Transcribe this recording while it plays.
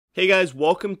Hey guys,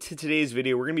 welcome to today's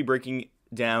video. We're going to be breaking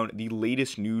down the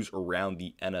latest news around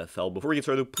the NFL. Before we get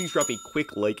started, please drop a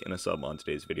quick like and a sub on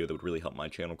today's video. That would really help my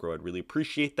channel grow. I'd really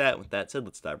appreciate that. With that said,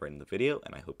 let's dive right into the video,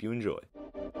 and I hope you enjoy.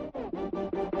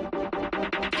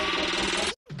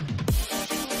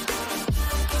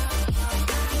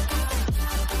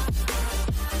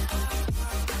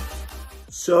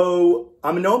 So,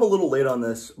 I know I'm a little late on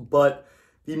this, but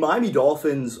the Miami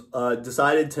Dolphins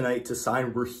decided tonight to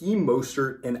sign Raheem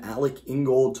Mostert and Alec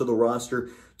Ingold to the roster.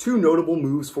 Two notable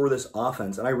moves for this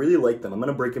offense, and I really like them. I'm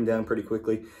going to break them down pretty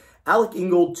quickly. Alec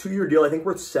Ingold, 2-year deal, I think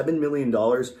worth $7 million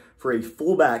for a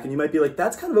fullback. And you might be like,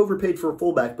 that's kind of overpaid for a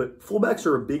fullback, but fullbacks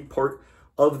are a big part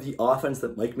of the offense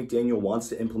that Mike McDaniel wants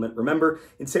to implement. Remember,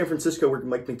 in San Francisco, where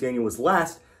Mike McDaniel was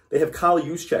last, they have Kyle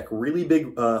Juszczyk, really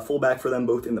big fullback for them,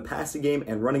 both in the passing game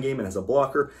and running game and as a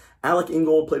blocker. Alec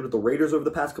Ingold played with the Raiders over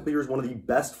the past couple years, one of the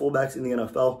best fullbacks in the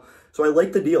NFL. So I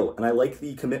like the deal, and I like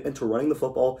the commitment to running the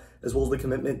football, as well as the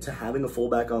commitment to having a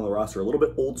fullback on the roster. A little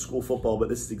bit old school football, but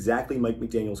this is exactly Mike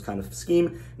McDaniel's kind of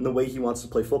scheme and the way he wants to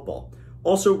play football.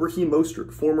 Also, Raheem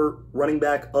Mostert, former running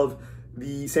back of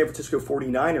the San Francisco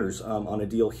 49ers on a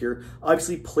deal here.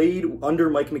 Obviously played under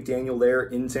Mike McDaniel there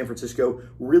in San Francisco.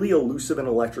 Really elusive and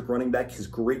electric running back. His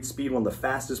great speed, one of the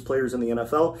fastest players in the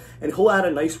NFL. And he'll add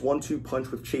a nice 1-2 punch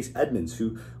with Chase Edmonds,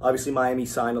 who obviously Miami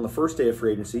signed on the first day of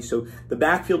free agency. So the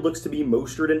backfield looks to be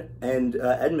Mostert and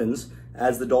Edmonds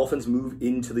as the Dolphins move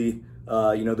into the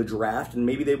the draft. And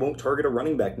maybe they won't target a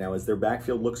running back now, as their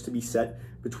backfield looks to be set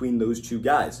between those two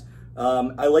guys.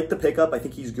 I like the pickup. I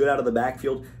think he's good out of the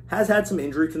backfield. Has had some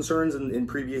injury concerns in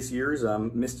previous years.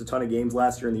 Missed a ton of games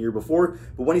last year and the year before.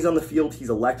 But when he's on the field, he's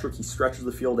electric. He stretches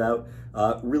the field out.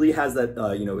 Really has that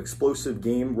explosive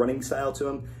game running style to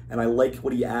him. And I like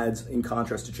what he adds in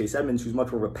contrast to Chase Edmonds, who's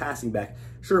much more of a passing back.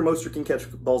 Sure, Mostert can catch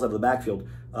balls out of the backfield,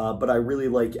 but I really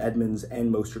like Edmonds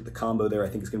and Mostert. The combo there, I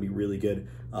think, is going to be really good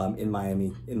in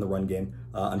Miami in the run game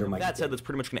under Mike. That said, that's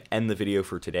pretty much going to end the video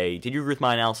for today. Did you agree with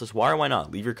my analysis? Why or why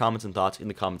not? Leave your comments and thoughts in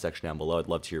the comment section down below. I'd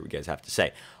love to hear what you guys have to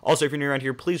say. Also, if you're new around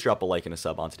here, please drop a like and a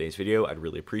sub on today's video. I'd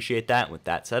really appreciate that. And with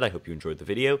that said, I hope you enjoyed the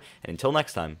video. And until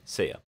next time, see ya.